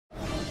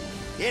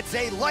It's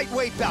a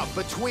lightweight bout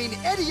between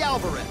Eddie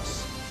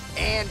Alvarez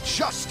and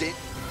Justin.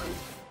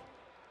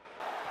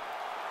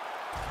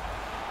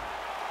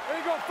 There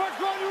you go,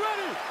 first round, you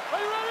ready? Are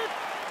you ready?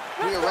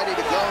 We are ready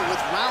to go with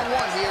round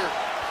one here.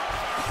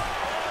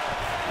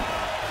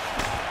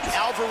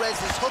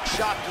 Alvarez's hook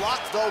shot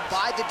blocked, though,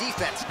 by the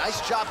defense.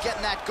 Nice job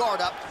getting that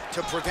guard up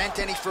to prevent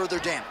any further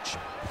damage.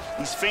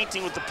 He's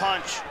feinting with the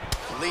punch.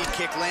 The lead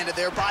kick landed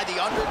there by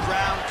the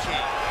underground king.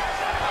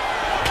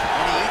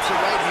 And he eats a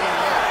right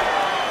hand there.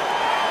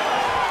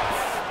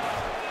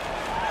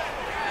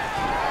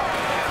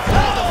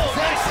 Oh, the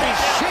fence is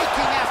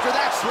shaking after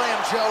that slam,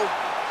 Joe.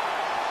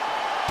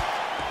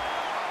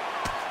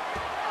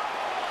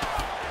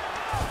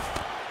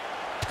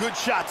 Good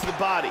shot to the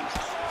body.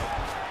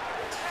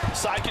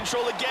 Side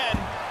control again.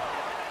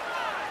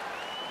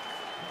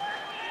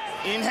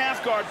 In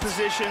half guard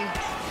position.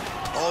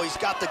 Oh, he's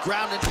got the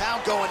ground and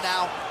pound going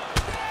now.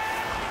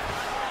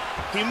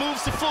 He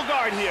moves to full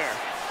guard here.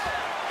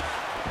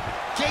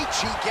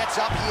 Gaethje gets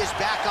up, he is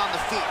back on the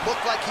feet.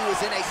 Looked like he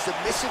was in a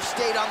submissive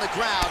state on the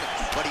ground,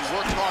 but he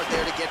worked hard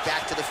there to get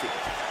back to the feet.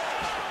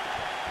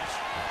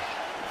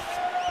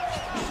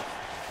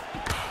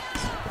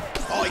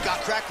 Oh, he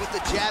got cracked with the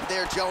jab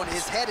there, Joe, and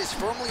his head is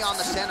firmly on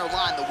the center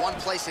line, the one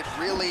place it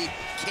really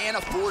can't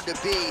afford to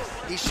be.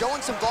 He's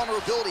showing some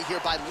vulnerability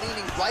here by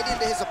leaning right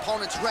into his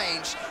opponent's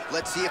range.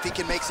 Let's see if he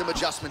can make some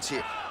adjustments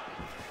here.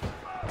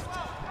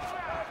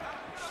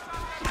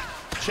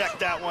 Check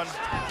that one.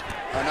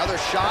 Another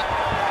shot.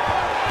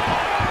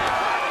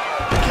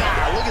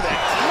 God, look at that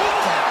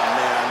takedown,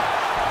 man.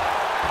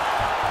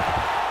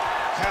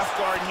 Half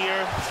guard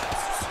here.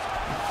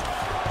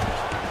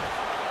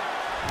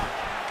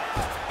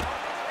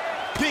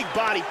 Big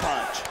body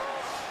punch.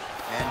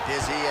 And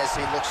busy as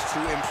he looks to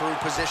improve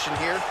position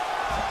here.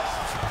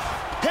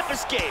 Hip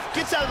escape,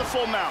 gets out of the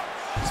full mount.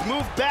 He's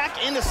moved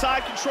back into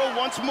side control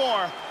once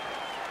more.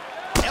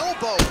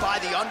 Elbow by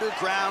the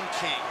underground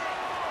king.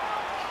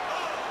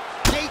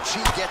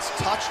 Gaethje gets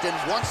touched,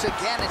 and once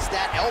again, it's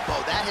that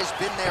elbow. That has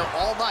been there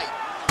all night.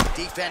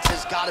 Defense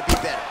has got to be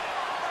better.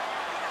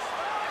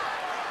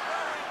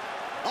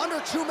 Under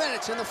 2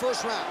 minutes in the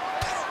first round.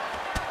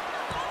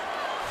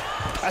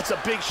 That's a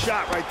big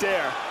shot right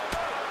there.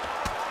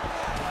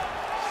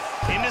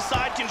 Into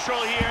side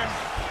control here.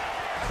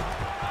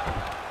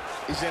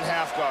 He's in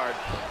half guard.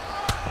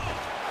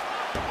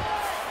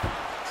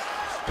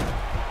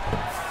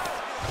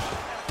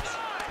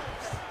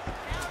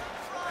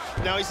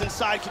 Now he's in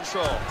side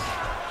control.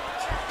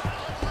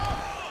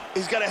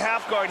 He's got a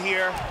half guard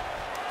here.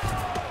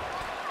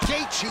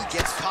 Gaethje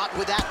gets caught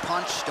with that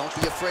punch. Don't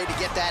be afraid to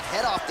get that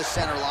head off the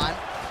center line.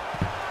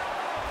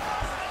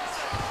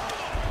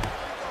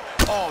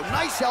 Oh,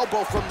 nice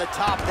elbow from the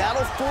top.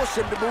 That'll force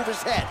him to move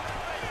his head.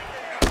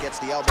 Gets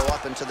the elbow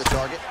up into the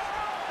target.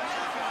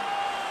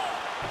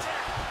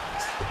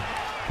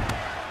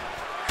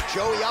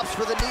 Joey opts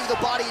for the knee to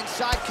the body in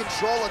side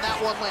control, and that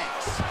one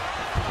lands.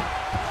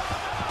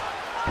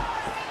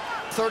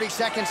 30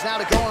 seconds now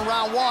to go in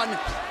round one.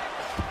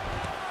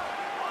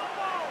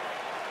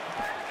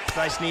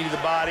 Nice knee to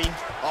the body.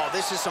 Oh,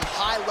 this is some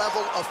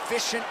high-level,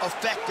 efficient,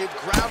 effective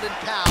ground and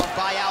pound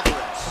by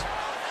Alvarez.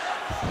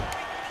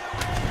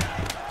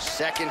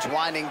 Seconds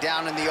winding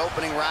down in the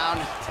opening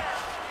round.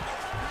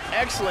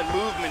 Excellent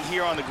movement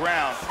here on the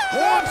ground.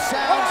 Horn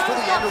sounds for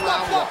the end of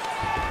round one.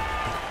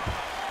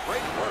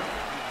 Great work.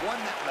 You won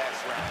that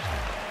last round.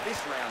 This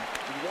round,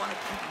 you want to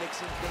keep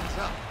mixing things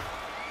up.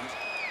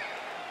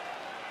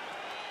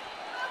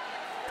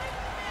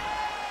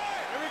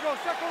 Here we go,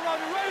 second round,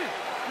 you ready?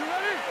 You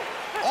ready?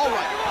 All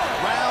right,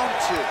 round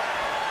two.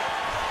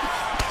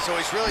 So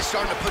he's really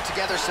starting to put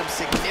together some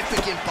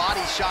significant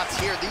body shots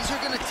here. These are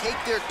going to take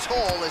their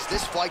toll as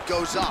this fight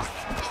goes on.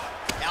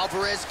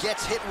 Alvarez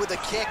gets hit with a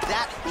kick.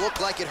 That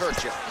looked like it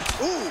hurt you.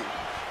 Ooh.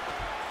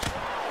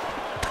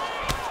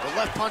 The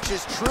left punch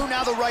is true,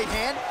 now the right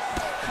hand.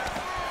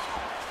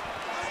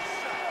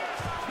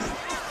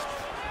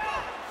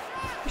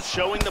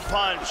 Showing the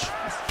punch.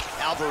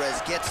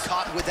 Alvarez gets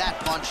caught with that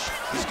punch.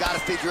 He's got to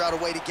figure out a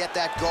way to get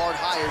that guard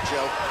higher,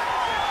 Joe.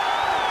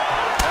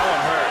 That one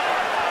hurt.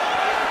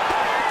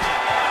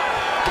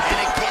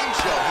 And again,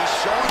 Joe, he's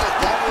showing a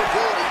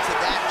vulnerability to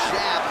that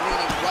jab,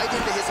 leaning right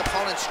into his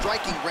opponent's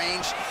striking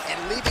range and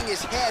leaving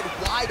his head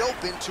wide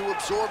open to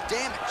absorb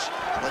damage.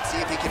 Let's see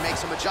if he can make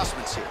some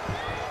adjustments here.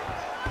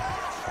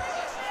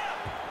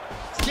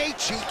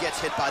 Gaethje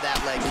gets hit by that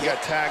leg. He got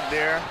tagged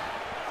there.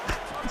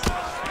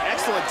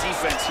 Excellent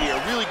defense here.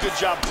 Really good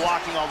job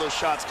blocking all those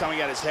shots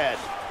coming at his head.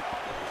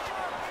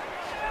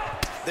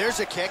 There's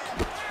a kick.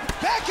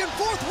 Back and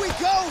forth we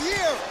go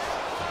here.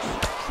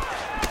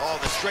 Oh,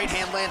 the straight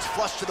hand lands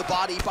flush to the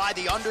body by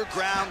the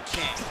underground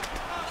king.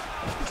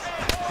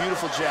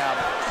 Beautiful jab.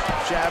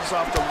 Jabs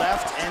off the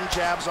left and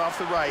jabs off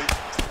the right.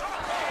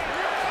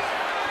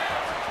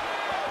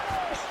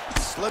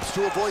 Slips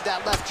to avoid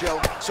that left, Joe.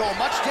 So a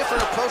much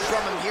different approach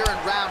from him here in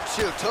round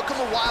two. Took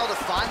him a while to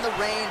find the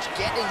range,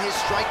 get in his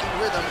striking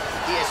rhythm.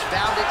 He has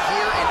found it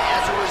here, and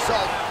as a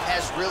result,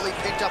 has really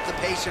picked up the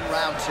pace in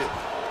round two.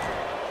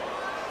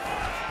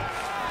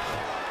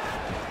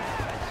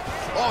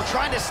 Oh,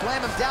 trying to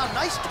slam him down.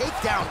 Nice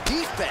takedown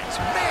defense,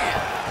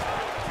 man.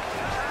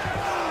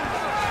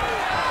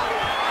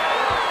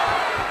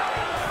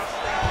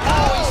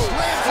 Oh, he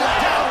slams him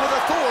down with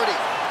authority.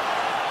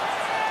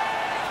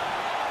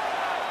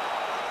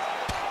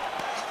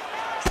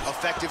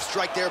 Effective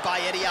strike there by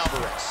Eddie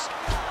Alvarez.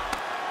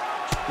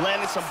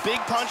 Landing some big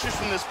punches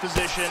from this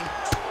position.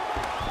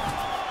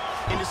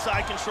 Into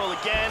side control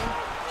again.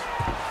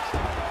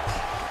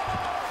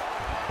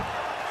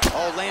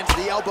 Oh, lands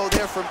the elbow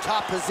there from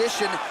top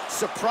position.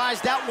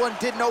 Surprised that one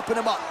didn't open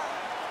him up.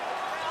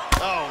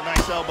 Oh,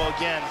 nice elbow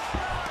again.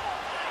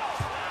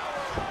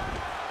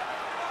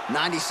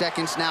 90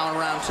 seconds now in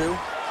round 2.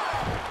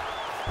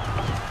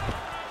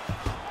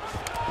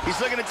 He's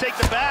looking to take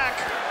the back.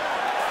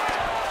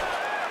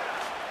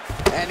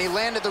 And he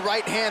landed the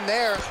right hand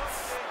there.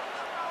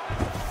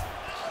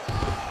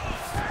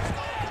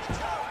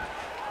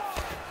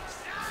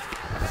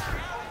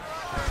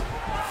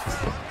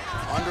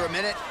 Under a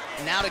minute.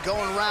 Now to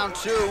go in round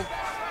 2.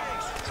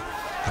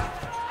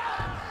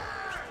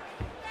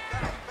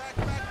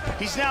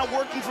 He's now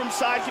working from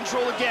side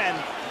control again.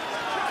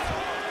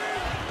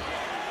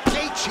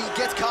 Gaethje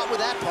gets caught with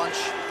that punch.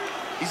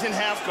 He's in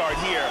half guard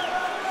here.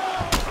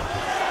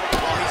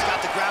 Well, he's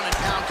got the ground and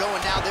pound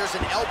going now. There's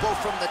an elbow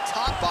from the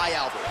top by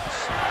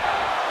Alvarez.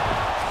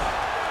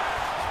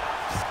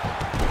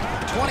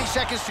 20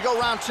 seconds to go,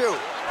 round 2.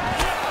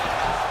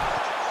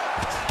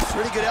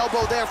 Pretty good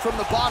elbow there from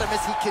the bottom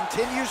as he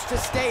continues to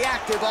stay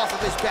active off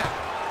of his back.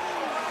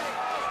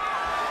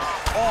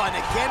 Oh, and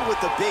again with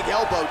the big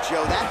elbow,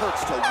 Joe. That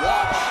hurts to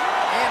watch.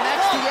 And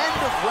that's the end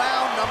of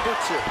round number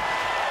 2.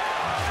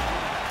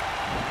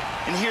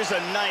 And here's a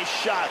nice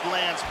shot,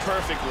 lands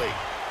perfectly.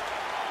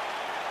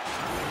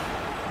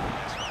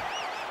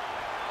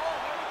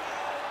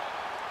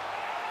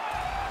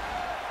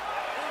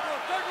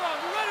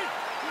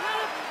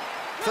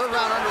 Third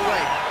round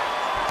underway.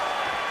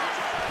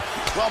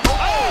 Well, oh,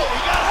 he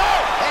got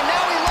hurt! And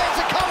now he lands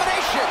a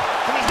combination.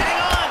 Can he hang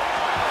on?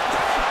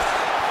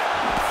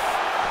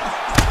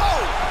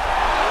 Oh!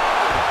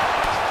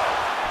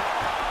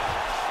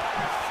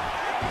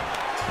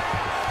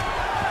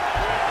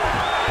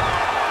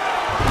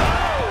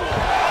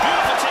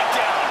 Beautiful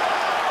takedown.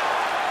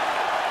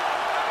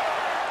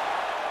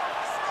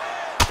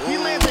 He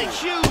lands a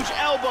huge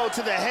elbow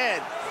to the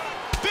head.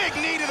 Big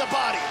knee to the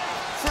body.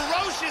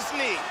 Ferocious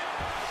knee.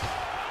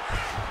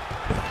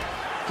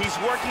 He's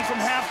working from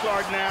half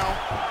guard now.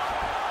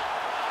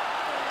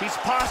 He's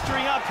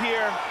posturing up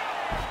here.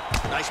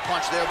 Nice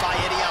punch there by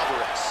Eddie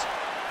Alvarez.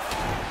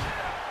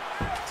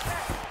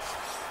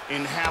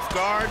 In half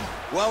guard.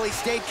 Well, he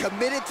stayed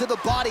committed to the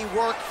body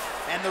work,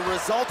 and the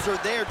results are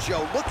there,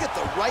 Joe. Look at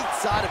the right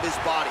side of his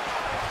body.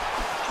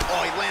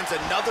 Oh, he lands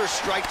another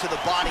strike to the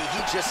body.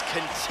 He just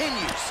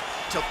continues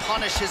to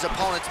punish his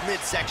opponent's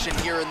midsection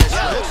here in this.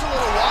 Looks a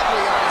little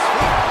wobbly on his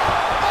feet.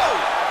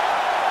 Oh!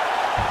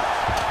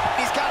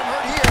 He's got him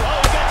hurt here. Oh,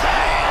 he got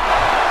tagged.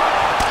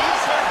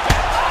 He's hurt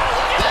bad.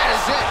 Oh, look at That this.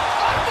 is it.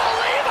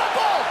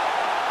 Unbelievable!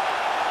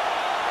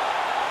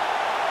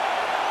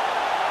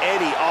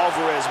 Eddie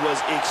Alvarez was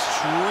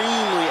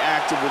extremely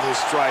active with his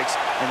strikes,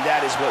 and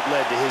that is what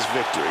led to his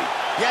victory.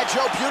 Yeah,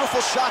 Joe, beautiful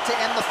shot to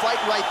end the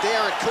fight right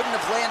there. It couldn't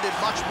have landed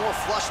much more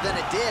flush than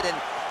it did, and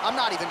I'm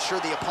not even sure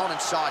the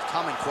opponent saw it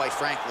coming, quite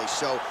frankly.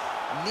 So,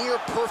 near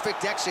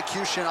perfect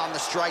execution on the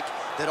strike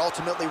that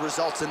ultimately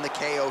results in the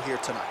KO here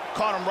tonight.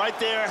 Caught him right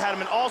there, had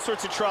him in all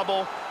sorts of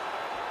trouble.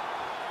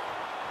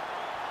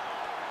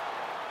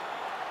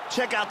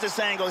 Check out this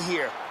angle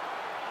here.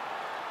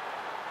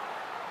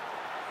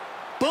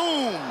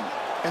 Boom!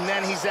 And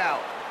then he's out.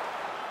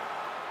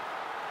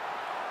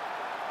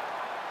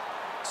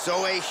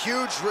 So a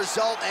huge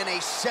result and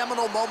a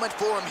seminal moment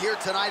for him here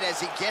tonight as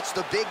he gets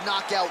the big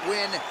knockout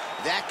win.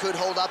 That could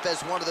hold up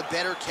as one of the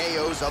better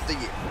KOs of the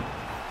year.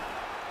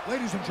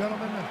 Ladies and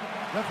gentlemen,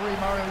 referee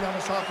Mario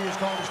Yamasaki is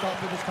calling to stop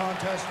to this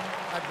contest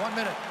at 1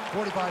 minute,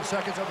 45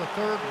 seconds of the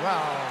third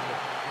round.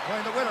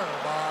 Declaring the winner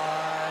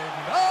by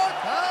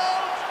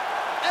knockout,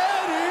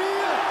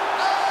 Eddie Alvarez.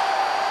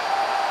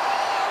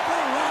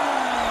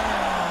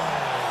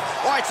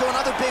 All right, so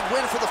another big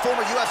win for the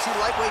former UFC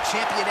lightweight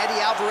champion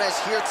Eddie Alvarez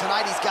here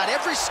tonight. He's got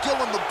every skill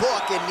in the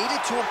book and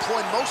needed to employ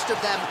most of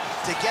them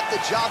to get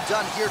the job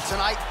done here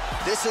tonight.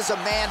 This is a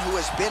man who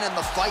has been in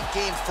the fight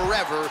game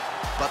forever,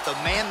 but the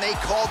man they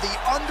call the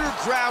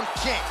Underground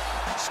King,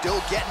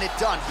 still getting it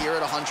done here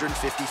at 155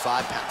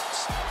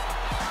 pounds.